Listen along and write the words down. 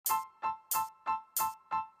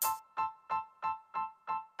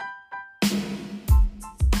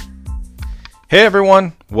Hey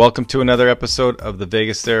everyone, welcome to another episode of The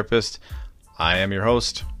Vegas Therapist. I am your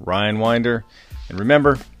host, Ryan Winder. And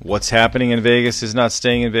remember, what's happening in Vegas is not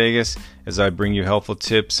staying in Vegas, as I bring you helpful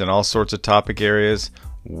tips in all sorts of topic areas,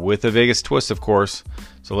 with a Vegas twist, of course.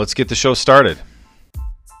 So let's get the show started.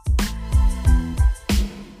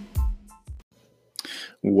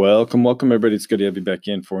 Welcome everybody. It's good to have you back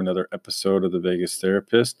in for another episode of The Vegas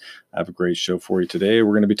Therapist. I have a great show for you today.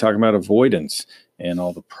 We're going to be talking about avoidance and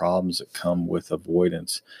all the problems that come with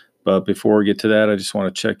avoidance. But before we get to that, I just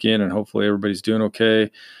want to check in and hopefully everybody's doing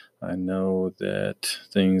okay. I know that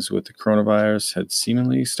things with the coronavirus had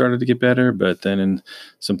seemingly started to get better, but then in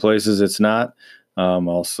some places it's not.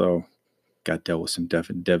 Also got dealt with some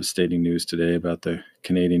devastating news today about the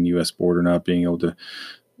Canadian-U.S. border not being able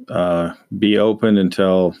to be open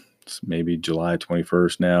until maybe July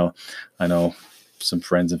 21st now. I know some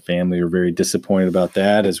friends and family are very disappointed about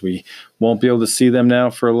that, as we won't be able to see them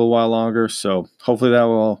now for a little while longer. So hopefully that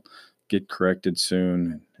will get corrected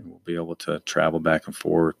soon and we'll be able to travel back and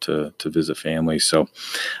forth to visit family. So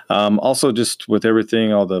also just with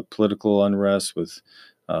everything, all the political unrest with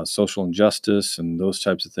social injustice and those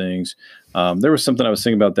types of things. There was something I was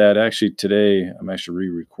thinking about that actually today. I'm actually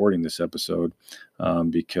re-recording this episode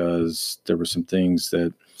because there were some things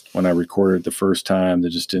that when I recorded the first time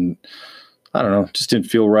that just didn't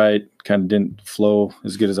feel right, kind of didn't flow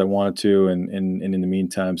as good as I wanted to. And in the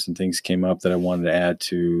meantime, some things came up that I wanted to add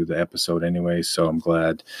to the episode anyway. So I'm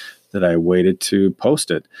glad that I waited to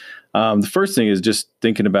post it. The first thing is just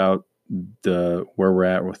thinking about where we're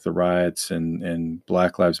at with the riots and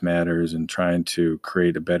Black Lives Matters and trying to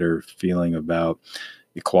create a better feeling about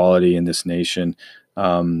equality in this nation.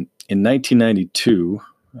 In 1992,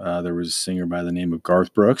 there was a singer by the name of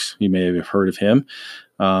Garth Brooks. You may have heard of him.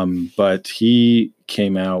 But he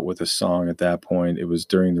came out with a song at that point. It was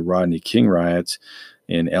during the Rodney King riots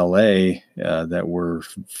in LA that were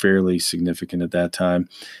fairly significant at that time.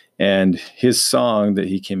 And his song that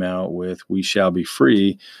he came out with, "We Shall Be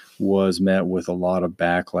Free," was met with a lot of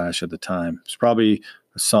backlash at the time. It's probably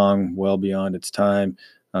a song well beyond its time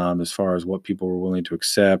as far as what people were willing to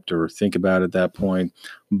accept or think about at that point.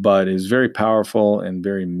 But it was very powerful and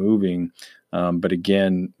very moving. But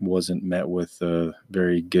again, wasn't met with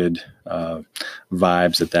very good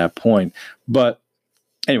vibes at that point. But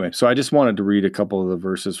anyway, so I just wanted to read a couple of the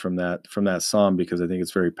verses from that song because I think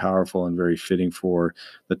it's very powerful and very fitting for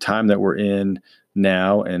the time that we're in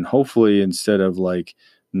now. And hopefully, instead of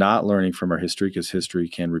not learning from our history, because history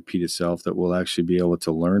can repeat itself, that we'll actually be able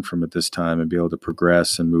to learn from it this time and be able to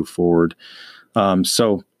progress and move forward.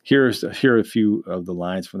 So here are a few of the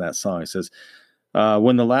lines from that song. It says,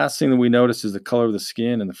 when the last thing that we notice is the color of the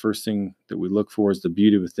skin, and the first thing that we look for is the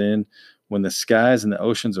beauty within, when the skies and the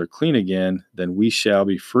oceans are clean again, then we shall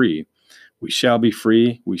be free. We shall be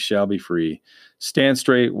free. We shall be free. Stand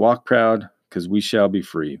straight, walk proud, because we shall be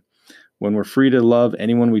free. When we're free to love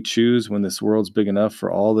anyone we choose, when this world's big enough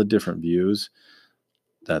for all the different views,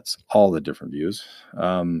 that's all the different views.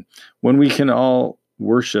 When we can all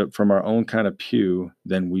worship from our own kind of pew,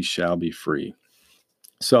 then we shall be free.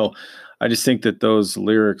 So I just think that those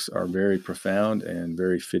lyrics are very profound and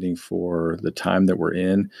very fitting for the time that we're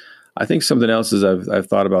in. I think something else is I've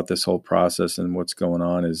thought about this whole process and what's going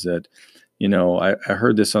on is that, I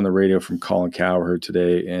heard this on the radio from Colin Cowherd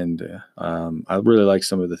today, and I really like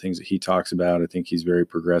some of the things that he talks about. I think he's very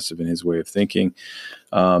progressive in his way of thinking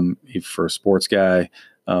for a sports guy.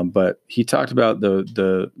 But he talked about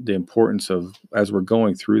the importance of, as we're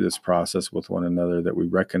going through this process with one another, that we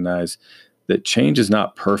recognize that change is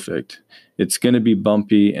not perfect. It's going to be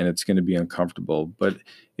bumpy and it's going to be uncomfortable, but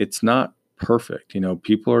it's not perfect.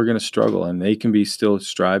 People are going to struggle and they can be still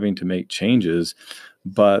striving to make changes,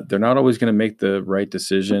 but they're not always going to make the right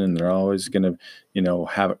decision and they're always going to,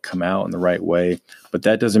 have it come out in the right way. But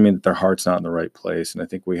that doesn't mean that their heart's not in the right place. And I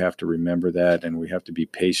think we have to remember that, and we have to be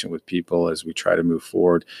patient with people as we try to move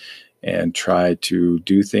forward and try to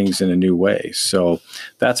do things in a new way. So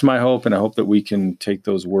that's my hope, and I hope that we can take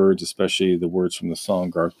those words, especially the words from the song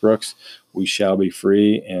Garth Brooks, "We shall be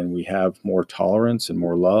free," and we have more tolerance and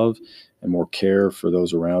more love and more care for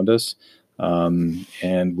those around us.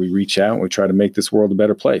 And we reach out and we try to make this world a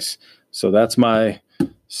better place. So that's my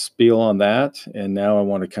spiel on that. And now I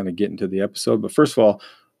want to kind of get into the episode. But first of all,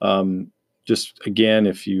 just again,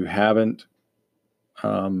 if you haven't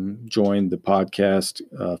joined the podcast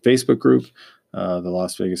Facebook group, the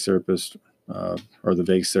Las Vegas Therapist or the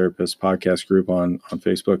Vegas Therapist podcast group on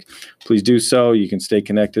Facebook, please do so. You can stay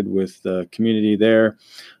connected with the community there.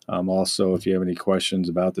 Also, if you have any questions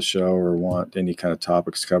about the show or want any kind of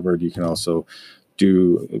topics covered, you can also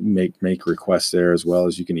do make requests there, as well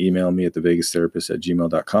as you can email me at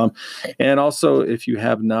thevegastherapist@gmail.com. And also, if you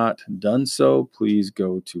have not done so, please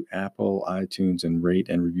go to Apple, iTunes, and rate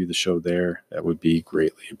and review the show there. That would be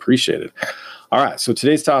greatly appreciated. All right, so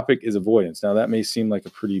today's topic is avoidance. Now, that may seem like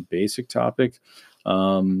a pretty basic topic,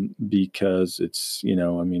 because it's,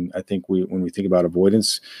 I think when we think about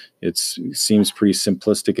avoidance, it seems pretty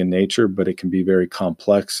simplistic in nature, but it can be very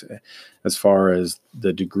complex as far as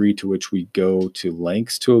the degree to which we go to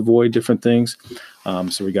lengths to avoid different things.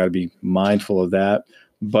 So we got to be mindful of that.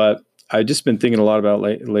 But I've just been thinking a lot about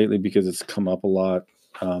lately, because it's come up a lot,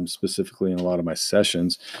 specifically in a lot of my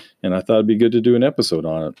sessions, and I thought it'd be good to do an episode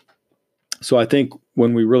on it. So I think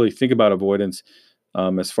when we really think about avoidance,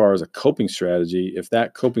 as far as a coping strategy, if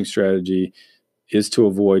that coping strategy is to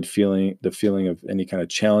avoid the feeling of any kind of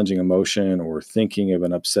challenging emotion, or thinking of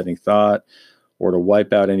an upsetting thought, or to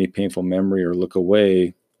wipe out any painful memory, or look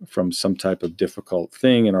away from some type of difficult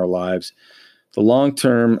thing in our lives, the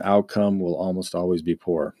long-term outcome will almost always be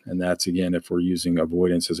poor. And that's, again, if we're using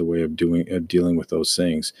avoidance as a way of dealing with those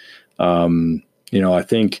things. I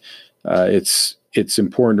think it's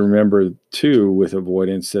important to remember too, with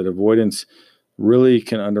avoidance, that avoidance really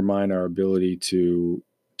can undermine our ability to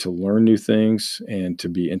learn new things, and to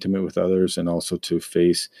be intimate with others, and also to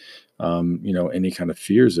face any kind of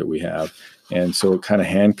fears that we have. And so it kind of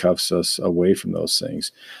handcuffs us away from those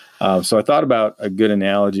things. So I thought about a good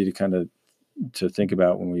analogy to think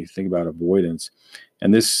about when we think about avoidance.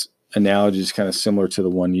 And this analogy is kind of similar to the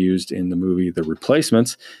one used in the movie The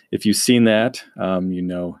Replacements. If you've seen that,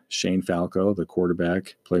 Shane Falco, the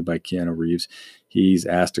quarterback played by Keanu Reeves, he's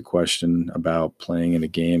asked a question about playing in a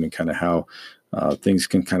game, and kind of how things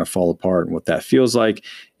can kind of fall apart, and what that feels like.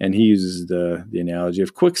 And he uses the analogy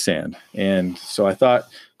of quicksand. And so I thought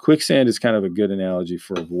quicksand is kind of a good analogy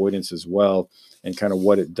for avoidance as well, and kind of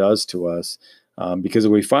what it does to us. Because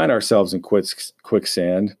if we find ourselves in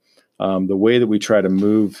quicksand, the way that we try to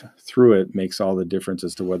move through it makes all the difference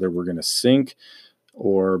as to whether we're going to sink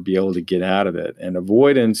or be able to get out of it. And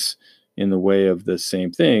avoidance, in the way of the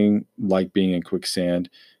same thing, like being in quicksand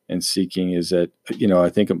and seeking, is that, I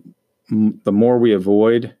think the more we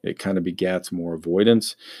avoid, it kind of begats more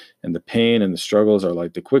avoidance. And the pain and the struggles are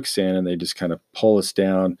like the quicksand, and they just kind of pull us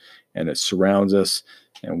down, and it surrounds us,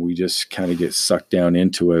 and we just kind of get sucked down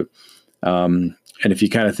into it. And if you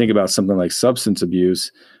kind of think about something like substance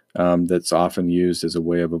abuse, that's often used as a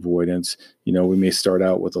way of avoidance, we may start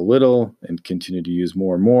out with a little and continue to use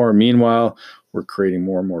more and more. Meanwhile, we're creating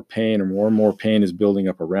more and more pain, and more pain is building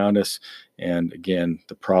up around us. And again,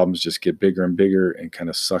 the problems just get bigger and bigger, and kind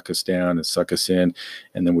of suck us down and suck us in.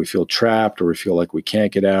 And then we feel trapped, or we feel like we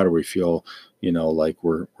can't get out, or we feel, like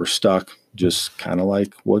we're stuck, just kind of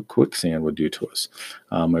like what quicksand would do to us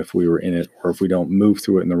if we were in it, or if we don't move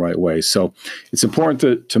through it in the right way. So it's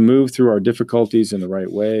important to move through our difficulties in the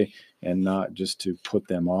right way, and not just to put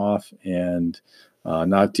them off and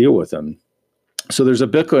not deal with them. So there's a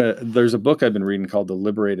book I've been reading called The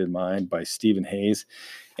Liberated Mind by Stephen Hayes.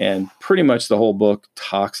 And pretty much the whole book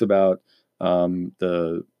talks about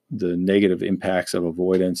the negative impacts of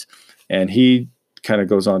avoidance. And he kind of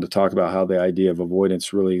goes on to talk about how the idea of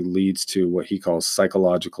avoidance really leads to what he calls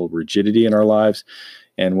psychological rigidity in our lives.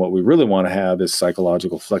 And what we really want to have is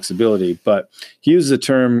psychological flexibility. But he uses a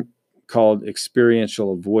term called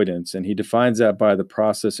experiential avoidance, and he defines that by the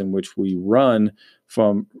process in which we run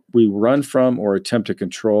from or attempt to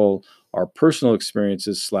control our personal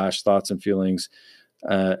experiences / thoughts and feelings,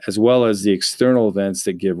 as well as the external events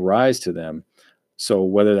that give rise to them. So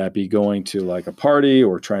whether that be going to like a party,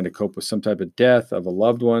 or trying to cope with some type of death of a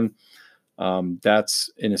loved one, that's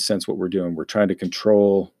in a sense what we're doing. We're trying to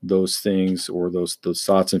control those things, or those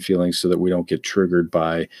thoughts and feelings, so that we don't get triggered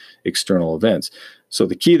by external events. So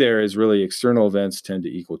the key there is really external events tend to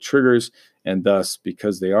equal triggers. And thus,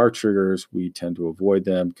 because they are triggers, we tend to avoid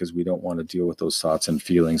them, because we don't want to deal with those thoughts and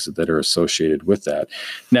feelings that are associated with that.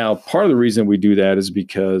 Now, part of the reason we do that is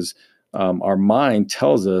because our mind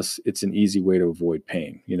tells us it's an easy way to avoid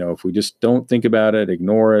pain. If we just don't think about it,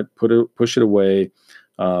 ignore it, push it away,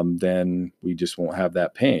 then we just won't have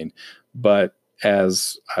that pain. But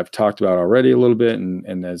as I've talked about already a little bit,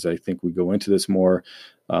 and as I think we go into this more,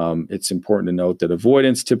 it's important to note that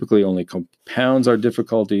avoidance typically only compounds our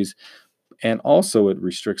difficulties, and also it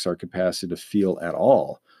restricts our capacity to feel at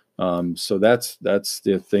all. So that's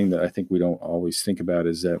the thing that I think we don't always think about,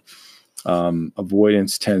 is that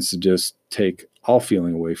avoidance tends to just take all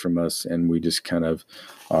feeling away from us, and we just kind of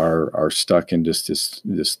are stuck in just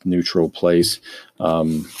this neutral place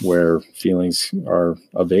where feelings are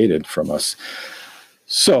evaded from us.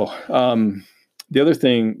 So the other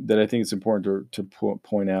thing that I think is important to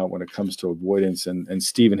point out when it comes to avoidance, and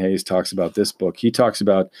Stephen Hayes talks about this book, he talks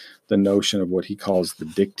about the notion of what he calls the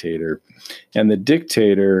dictator. And the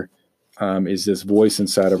dictator is this voice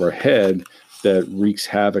inside of our head that wreaks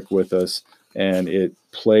havoc with us, and it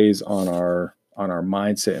plays on our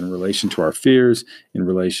mindset in relation to our fears, in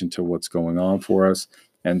relation to what's going on for us.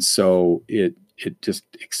 And so it just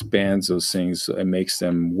expands those things and makes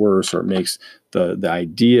them worse, or it makes the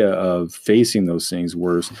idea of facing those things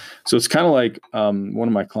worse. So it's kind of like one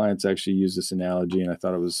of my clients actually used this analogy, and I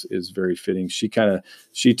thought is very fitting. She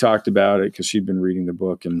talked about it because she'd been reading the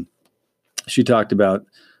book, and she talked about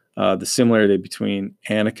the similarity between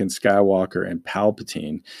Anakin Skywalker and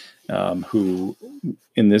Palpatine, who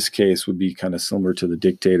in this case would be kind of similar to the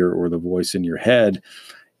dictator or the voice in your head.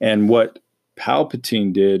 And what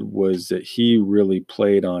Palpatine did was that he really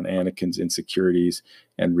played on Anakin's insecurities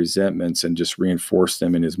and resentments and just reinforced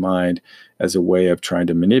them in his mind as a way of trying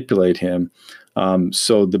to manipulate him.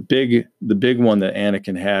 So the big one that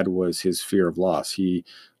Anakin had was his fear of loss. He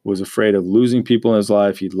was afraid of losing people in his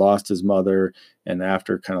life. He'd lost his mother, and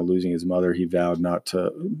after kind of losing his mother, he vowed not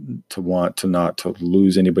to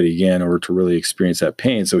lose anybody again, or to really experience that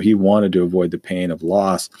pain. So he wanted to avoid the pain of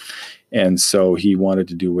loss. And so he wanted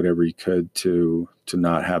to do whatever he could to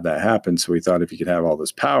not have that happen. So he thought if he could have all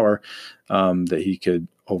this power, that he could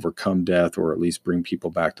overcome death, or at least bring people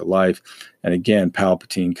back to life. And again,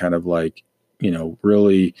 Palpatine kind of like,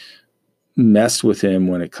 really messed with him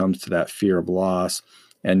when it comes to that fear of loss,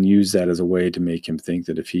 and used that as a way to make him think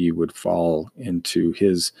that if he would fall into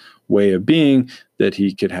his way of being, that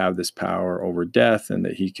he could have this power over death, and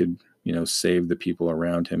that he could save the people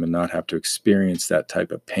around him and not have to experience that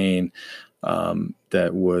type of pain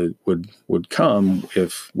that would come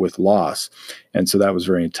with loss. And so that was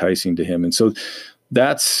very enticing to him. And so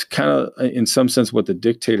that's kind of, in some sense, what the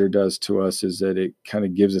dictator does to us, is that it kind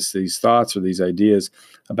of gives us these thoughts or these ideas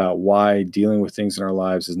about why dealing with things in our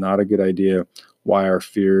lives is not a good idea, why our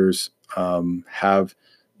fears have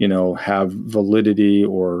validity,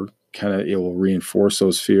 or kind of it will reinforce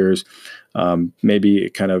those fears. Maybe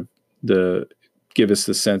it kind of give us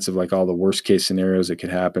the sense of like all the worst case scenarios that could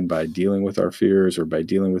happen by dealing with our fears, or by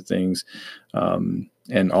dealing with things,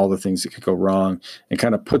 and all the things that could go wrong, and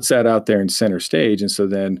kind of puts that out there in center stage. And so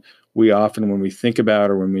then we often, when we think about,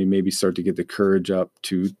 or when we maybe start to get the courage up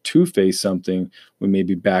to face something, we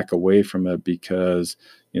maybe back away from it, because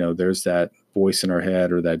there's that voice in our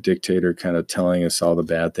head, or that dictator kind of telling us all the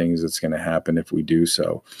bad things that's going to happen if we do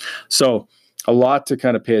so. So a lot to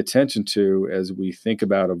kind of pay attention to as we think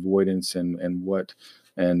about avoidance, and what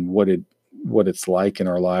it's like in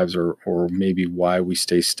our lives, or maybe why we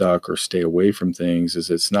stay stuck or stay away from things. Is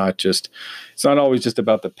it's not always just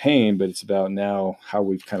about the pain, but it's about now how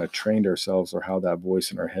we've kind of trained ourselves, or how that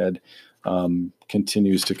voice in our head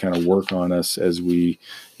continues to kind of work on us as we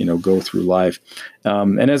go through life.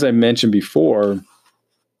 And as I mentioned before,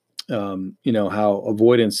 how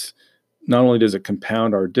avoidance, not only does it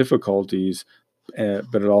compound our difficulties,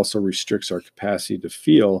 but it also restricts our capacity to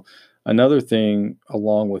feel. Another thing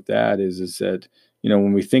along with that is that,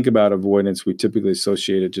 when we think about avoidance, we typically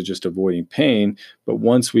associate it to just avoiding pain. But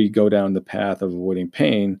once we go down the path of avoiding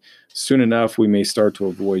pain, soon enough, we may start to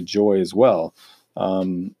avoid joy as well.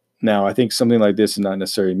 Now, I think something like this is not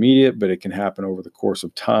necessarily immediate, but it can happen over the course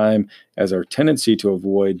of time, as our tendency to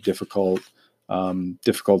avoid difficult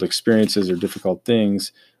experiences or difficult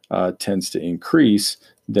things tends to increase.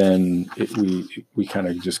 Then we kind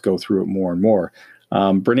of just go through it more and more.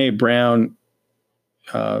 Brene Brown,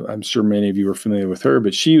 I'm sure many of you are familiar with her,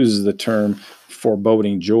 but she uses the term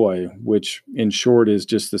foreboding joy, which in short is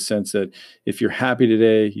just the sense that if you're happy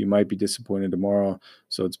today, you might be disappointed tomorrow.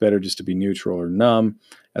 So it's better just to be neutral or numb,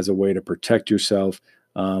 as a way to protect yourself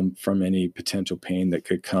from any potential pain that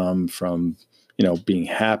could come from being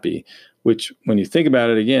happy, which, when you think about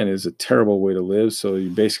it again, is a terrible way to live. So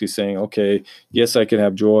you're basically saying, okay, yes, I could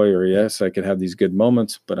have joy, or yes, I could have these good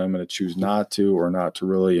moments, but I'm going to choose not to, or not to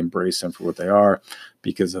really embrace them for what they are.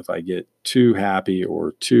 Because if I get too happy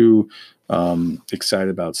or too excited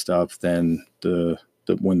about stuff, then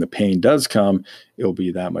when the pain does come, it'll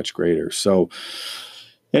be that much greater. So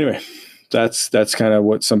anyway, that's kind of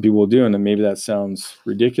what some people will do. And then maybe that sounds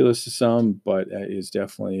ridiculous to some, but that is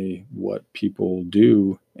definitely what people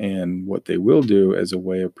do, and what they will do as a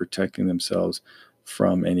way of protecting themselves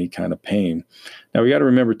from any kind of pain. Now, we got to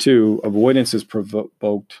remember too, avoidance is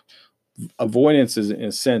in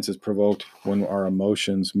a sense is provoked when our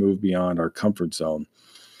emotions move beyond our comfort zone.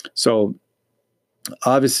 So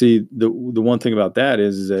obviously the one thing about that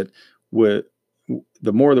is that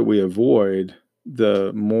the more that we avoid,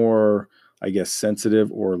 the more I guess,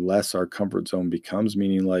 sensitive or less our comfort zone becomes,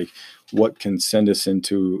 meaning like what can send us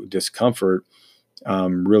into discomfort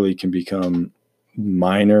really can become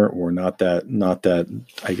minor or not that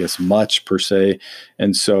I guess much per se.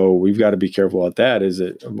 And so we've got to be careful about that, is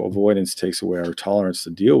that avoidance takes away our tolerance to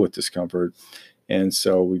deal with discomfort. And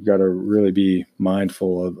so we've got to really be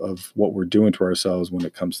mindful of what we're doing to ourselves when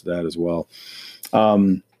it comes to that as well.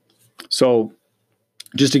 So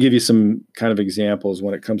just to give you some kind of examples,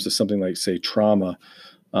 when it comes to something like, say, trauma,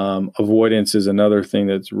 avoidance is another thing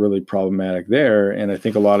that's really problematic there. And I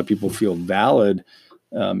think a lot of people feel valid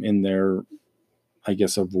in their, I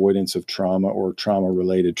guess, avoidance of trauma or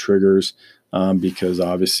trauma-related triggers, because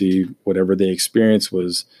obviously whatever they experienced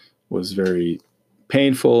was very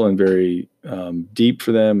painful and very deep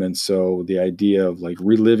for them. And so the idea of like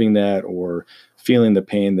reliving that or feeling the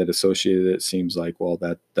pain that associated it seems like, well,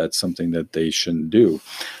 that's something that they shouldn't do.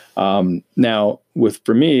 Now,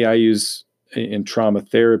 for me, I use in trauma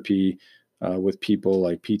therapy with people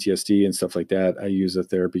like PTSD and stuff like that, I use a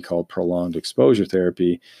therapy called prolonged exposure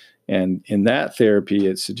therapy. And in that therapy,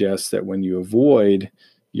 it suggests that when you avoid,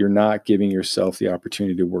 you're not giving yourself the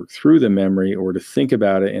opportunity to work through the memory or to think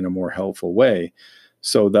about it in a more helpful way.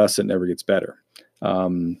 So thus, it never gets better.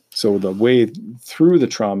 So the way through the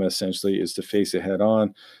trauma essentially is to face it head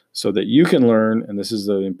on, so that you can learn, and this is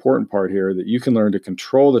the important part here, that you can learn to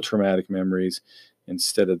control the traumatic memories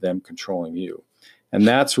instead of them controlling you. And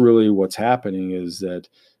that's really what's happening, is that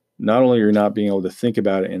not only you're not being able to think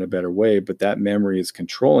about it in a better way, but that memory is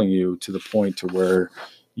controlling you to the point to where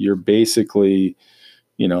you're basically,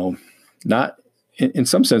 not in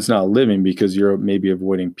some sense not living, because you're maybe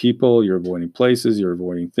avoiding people, you're avoiding places, you're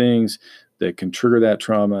avoiding things that can trigger that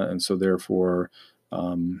trauma. And so therefore,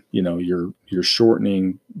 you're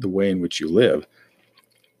shortening the way in which you live.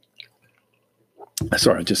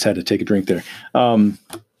 Sorry, I just had to take a drink there. So I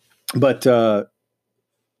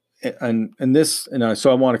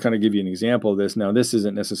want to kind of give you an example of this. Now, this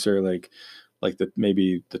isn't necessarily like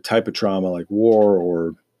maybe the type of trauma like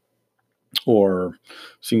war or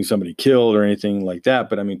seeing somebody killed or anything like that.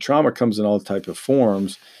 But I mean, trauma comes in all types of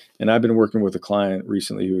forms. And I've been working with a client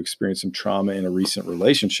recently who experienced some trauma in a recent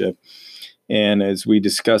relationship. And as we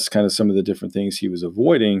discussed kind of some of the different things he was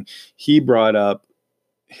avoiding, he brought up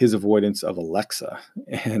his avoidance of Alexa.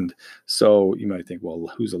 And so you might think,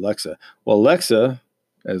 well, who's Alexa? Well, Alexa,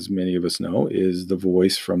 as many of us know, is the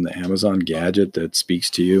voice from the Amazon gadget that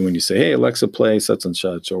speaks to you when you say, hey, Alexa, play such and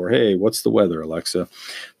such, or hey, what's the weather, Alexa?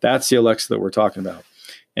 That's the Alexa that we're talking about.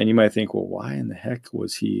 And you might think, well, why in the heck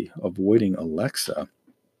was he avoiding Alexa?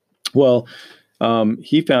 Well,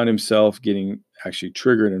 he found himself getting actually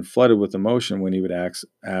triggered and flooded with emotion when he would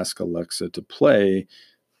ask Alexa to play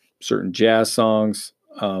certain jazz songs,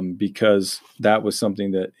 because that was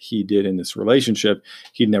something that he did in this relationship.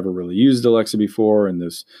 He'd never really used Alexa before, and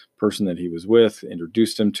this person that he was with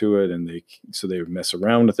introduced him to it, and they would mess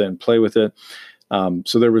around with it and play with it.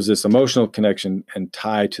 So there was this emotional connection and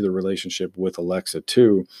tie to the relationship with Alexa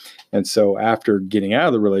too. And so after getting out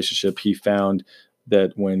of the relationship, he found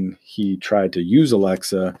that when he tried to use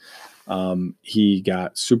Alexa, he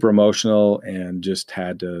got super emotional and just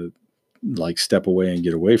had to like step away and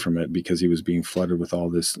get away from it because he was being flooded with all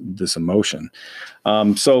this emotion.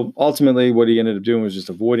 So ultimately what he ended up doing was just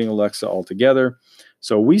avoiding Alexa altogether.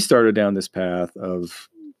 So we started down this path of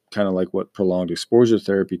kind of like what prolonged exposure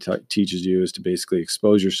therapy teaches you, is to basically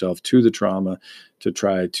expose yourself to the trauma to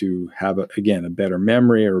try to have, a better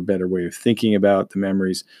memory or a better way of thinking about the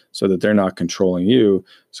memories so that they're not controlling you.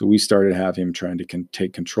 So we started having him trying to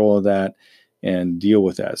take control of that and deal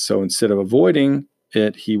with that. So instead of avoiding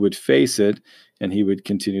it, he would face it, and he would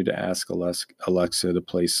continue to ask Alexa to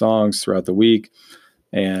play songs throughout the week,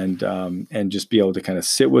 and just be able to kind of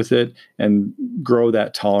sit with it and grow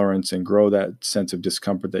that tolerance and grow that sense of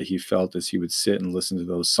discomfort that he felt as he would sit and listen to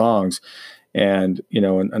those songs. And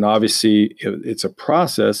and obviously it's a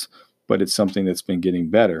process, but it's something that's been getting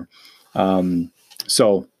better.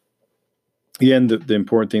 So again, the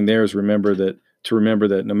important thing there is remember that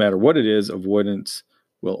no matter what it is, avoidance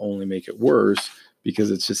will only make it worse,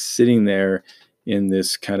 because it's just sitting there in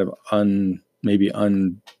this kind of maybe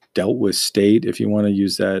undealt with state, if you want to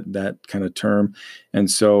use that kind of term.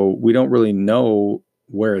 And so we don't really know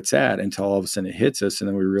where it's at until all of a sudden it hits us, and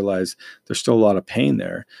then we realize there's still a lot of pain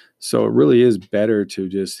there. So it really is better to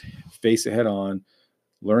just face it head on,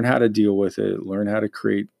 learn how to deal with it, learn how to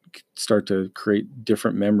start to create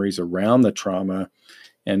different memories around the trauma,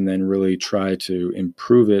 and then really try to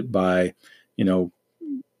improve it by,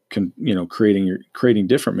 creating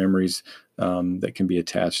different memories that can be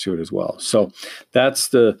attached to it as well. So that's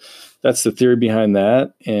the theory behind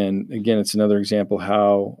that. And again, it's another example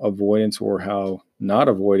how avoidance or how not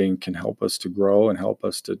avoiding can help us to grow and help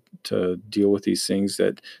us to deal with these things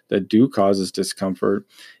that do cause us discomfort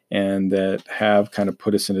and that have kind of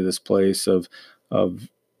put us into this place of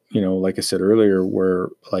like I said earlier, where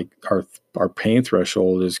like our pain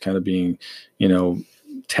threshold is kind of being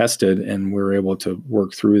tested, and we're able to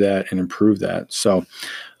work through that and improve that. So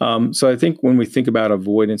I think when we think about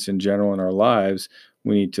avoidance in general in our lives,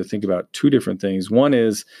 we need to think about two different things. One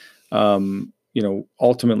is,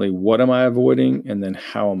 ultimately, what am I avoiding? And then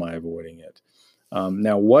how am I avoiding it?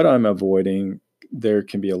 Now, what I'm avoiding, there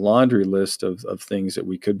can be a laundry list of things that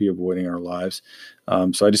we could be avoiding in our lives.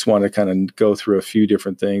 So I just want to kind of go through a few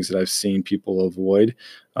different things that I've seen people avoid.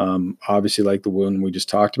 Obviously, like the one we just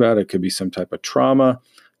talked about, it could be some type of trauma,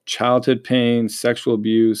 childhood pain, sexual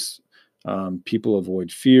abuse. People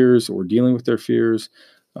avoid fears or dealing with their fears.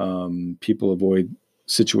 People avoid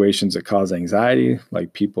situations that cause anxiety,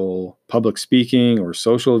 like public speaking or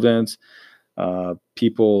social events.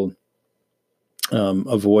 People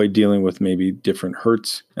avoid dealing with maybe different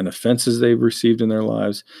hurts and offenses they've received in their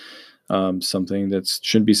lives. Something that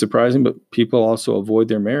shouldn't be surprising, but people also avoid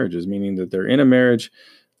their marriages, meaning that they're in a marriage,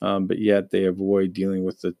 but yet they avoid dealing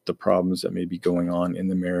with the problems that may be going on in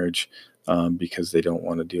the marriage because they don't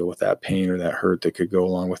want to deal with that pain or that hurt that could go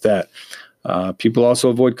along with that. People also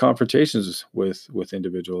avoid confrontations with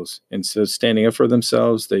individuals. Instead of standing up for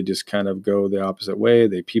themselves, they just kind of go the opposite way.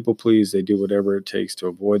 They people please. They do whatever it takes to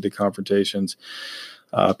avoid the confrontations.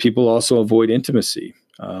 People also avoid intimacy.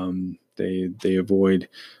 They avoid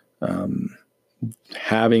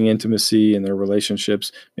having intimacy in their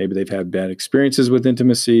relationships. Maybe they've had bad experiences with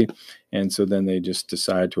intimacy, and so then they just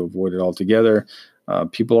decide to avoid it altogether.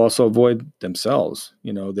 People also avoid themselves.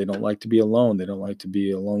 They don't like to be alone. They don't like to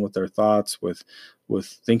be alone with their thoughts, with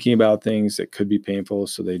thinking about things that could be painful.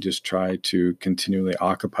 So they just try to continually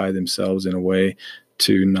occupy themselves in a way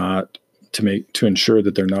to ensure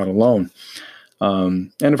that they're not alone.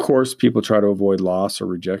 And of course, people try to avoid loss or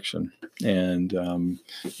rejection, and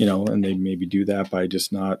and they maybe do that by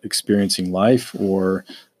just not experiencing life or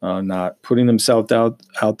not putting themselves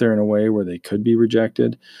out there in a way where they could be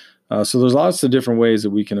rejected. So there's lots of different ways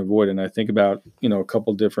that we can avoid. And I think about, a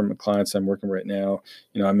couple different clients I'm working right now.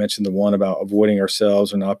 I mentioned the one about avoiding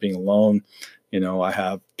ourselves or not being alone. I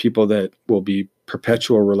have people that will be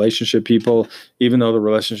perpetual relationship people, even though the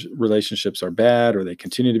relationships are bad or they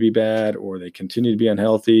continue to be bad or they continue to be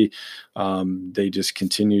unhealthy. They just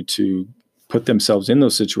continue to put themselves in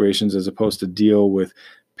those situations as opposed to deal with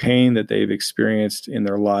pain that they've experienced in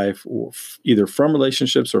their life, or either from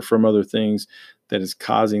relationships or from other things that is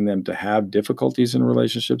causing them to have difficulties in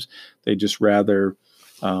relationships. They just rather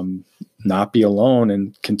not be alone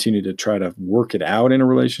and continue to try to work it out in a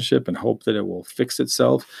relationship and hope that it will fix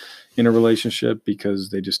itself in a relationship because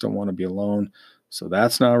they just don't want to be alone. So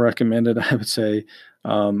that's not recommended, I would say.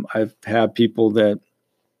 I've had people that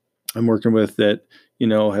I'm working with that,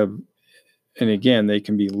 have, and again, they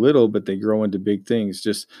can be little, but they grow into big things,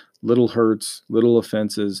 just little hurts, little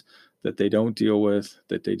offenses that they don't deal with,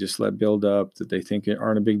 that they just let build up, that they think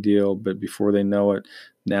aren't a big deal. But before they know it,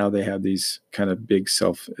 now they have these kind of big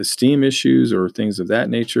self-esteem issues or things of that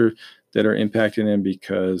nature that are impacting them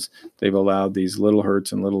because they've allowed these little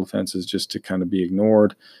hurts and little offenses just to kind of be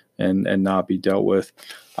ignored and not be dealt with.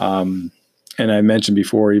 And I mentioned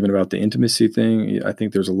before, even about the intimacy thing, I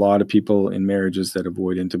think there's a lot of people in marriages that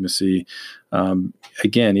avoid intimacy,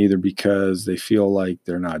 again, either because they feel like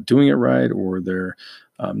they're not doing it right or they're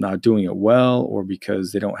not doing it well, or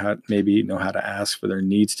because they don't maybe know how to ask for their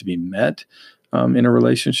needs to be met in a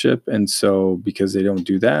relationship. And so because they don't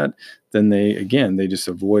do that, then they just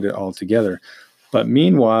avoid it altogether. But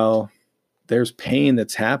meanwhile, there's pain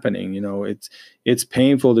that's happening. It's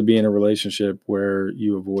painful to be in a relationship where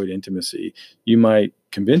you avoid intimacy. You might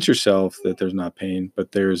convince yourself that there's not pain,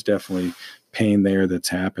 but there's definitely pain there that's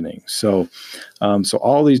happening. So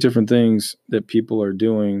all these different things that people are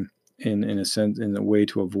doing in a sense, in a way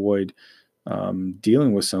to avoid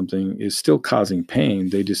dealing with something is still causing pain.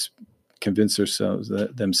 They just convince themselves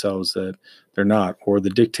that they're not, or the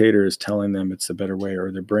dictator is telling them it's the better way,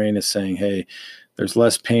 or their brain is saying, hey, there's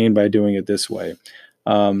less pain by doing it this way.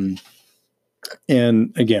 And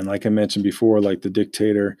again, like I mentioned before, like the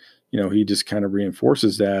dictator, he just kind of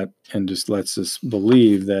reinforces that and just lets us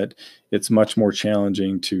believe that it's much more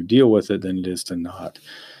challenging to deal with it than it is to not.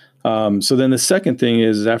 So then the second thing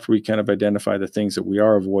is after we kind of identify the things that we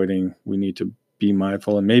are avoiding, we need to be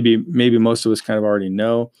mindful, and maybe most of us kind of already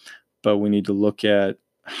know, but we need to look at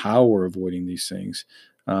how we're avoiding these things.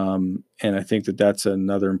 And I think that that's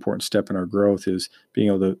another important step in our growth is being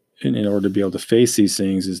able to, in order to be able to face these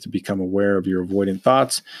things, is to become aware of your avoidant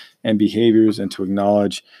thoughts and behaviors and to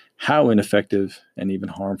acknowledge how ineffective and even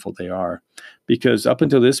harmful they are. Because up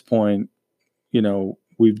until this point,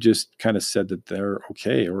 we've just kind of said that they're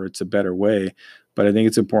okay or it's a better way. But I think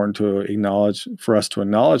it's important for us to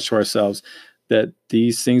acknowledge to ourselves that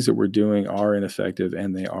these things that we're doing are ineffective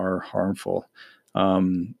and they are harmful.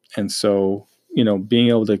 And so, being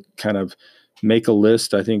able to kind of make a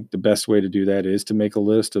list, I think the best way to do that is to make a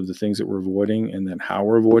list of the things that we're avoiding and then how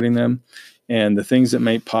we're avoiding them. And the things that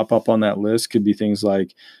may pop up on that list could be things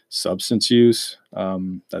like substance use.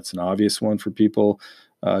 That's an obvious one for people.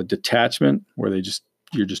 Detachment, where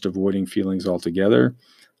you're just avoiding feelings altogether.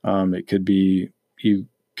 It could be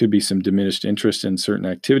some diminished interest in certain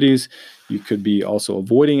activities. You could be also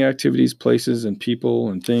avoiding activities, places, and people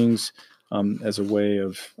and things as a way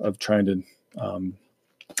of trying to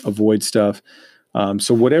avoid stuff.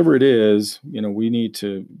 So whatever it is, we need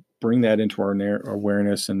to bring that into our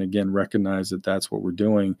awareness and again recognize that that's what we're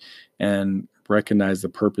doing and recognize the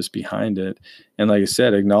purpose behind it. And like I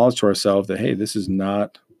said, acknowledge to ourselves that, hey, this is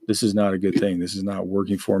not a good thing. This is not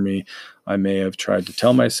working for me. I may have tried to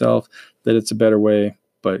tell myself that it's a better way,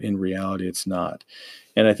 but in reality, it's not.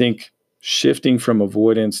 And I think shifting from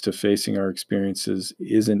avoidance to facing our experiences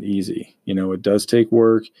isn't easy. It does take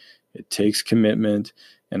work. It takes commitment.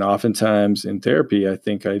 And oftentimes in therapy, I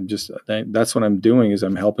think that's what I'm doing is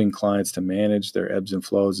I'm helping clients to manage their ebbs and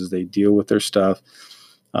flows as they deal with their stuff,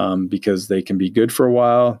 because they can be good for a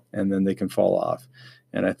while and then they can fall off.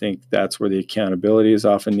 And I think that's where the accountability is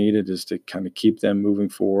often needed, is to kind of keep them moving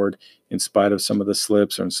forward in spite of some of the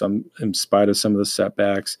slips or in spite of some of the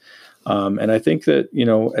setbacks. And I think that,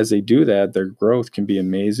 as they do that, their growth can be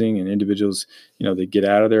amazing. And individuals, they get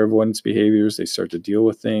out of their avoidance behaviors. They start to deal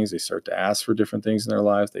with things. They start to ask for different things in their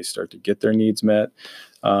lives. They start to get their needs met.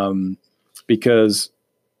 Because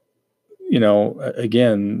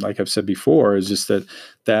again, like I've said before, is just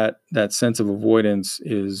that sense of avoidance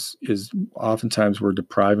is oftentimes we're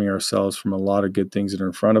depriving ourselves from a lot of good things that are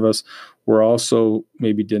in front of us. We're also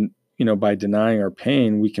maybe by denying our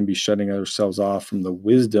pain, we can be shutting ourselves off from the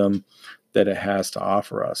wisdom that it has to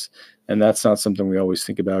offer us. And that's not something we always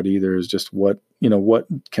think about either, is just what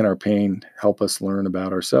can our pain help us learn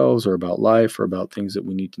about ourselves or about life or about things that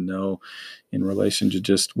we need to know in relation to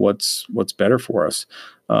just what's better for us.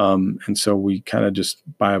 And so we kind of just,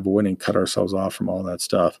 by avoiding, cut ourselves off from all that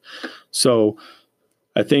stuff. So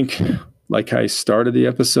I think, like I started the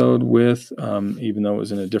episode with, even though it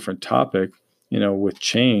was in a different topic, with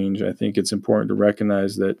change, I think it's important to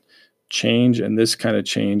recognize that change, and this kind of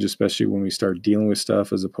change, especially when we start dealing with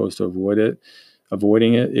stuff as opposed to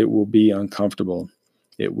avoiding it, it will be uncomfortable.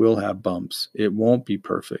 It will have bumps. It won't be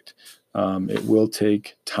perfect. It will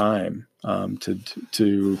take time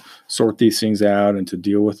to sort these things out and to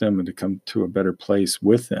deal with them and to come to a better place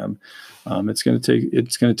with them. It's going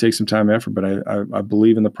to take some time and effort, but I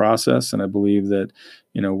believe in the process, and I believe that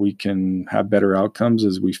we can have better outcomes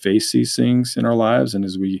as we face these things in our lives and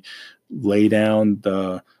as we lay down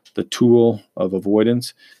the tool of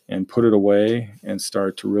avoidance and put it away and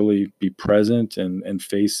start to really be present and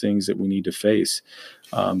face things that we need to face.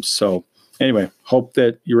 So anyway, hope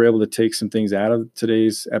that you're able to take some things out of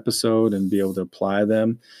today's episode and be able to apply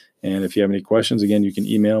them. And if you have any questions, again, you can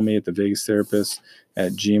email me at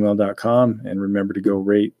thevegasTherapist@gmail.com. And remember to go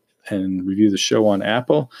rate and review the show on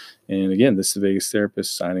Apple. And again, this is the Vegas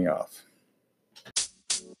Therapist signing off.